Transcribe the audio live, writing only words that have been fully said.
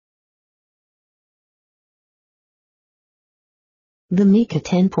The Micca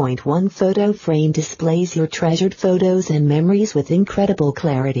 10.1 photo frame displays your treasured photos and memories with incredible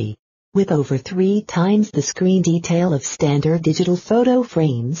clarity. With over 3 times the screen detail of standard digital photo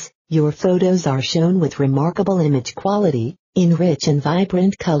frames, your photos are shown with remarkable image quality, in rich and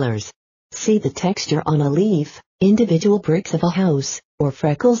vibrant colors. See the texture on a leaf, individual bricks of a house, or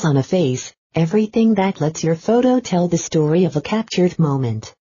freckles on a face, everything that lets your photo tell the story of a captured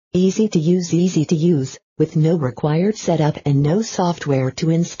moment. Easy to use, with no required setup and no software to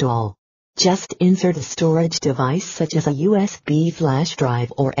install. Just insert a storage device such as a USB flash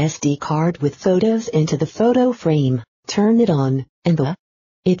drive or SD card with photos into the photo frame, turn it on, and voila!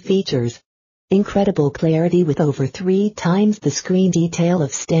 It features incredible clarity with over 3 times the screen detail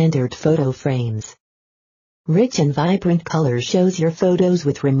of standard photo frames. Rich and vibrant color shows your photos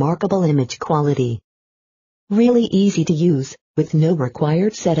with remarkable image quality. Really easy to use, with no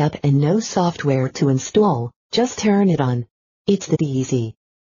required setup and no software to install, just turn it on. It's that easy.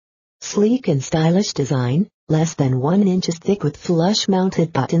 Sleek and stylish design, less than 1 inch thick with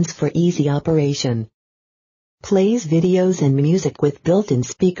flush-mounted buttons for easy operation. Plays videos and music with built-in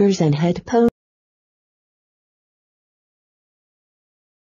speakers and headphones.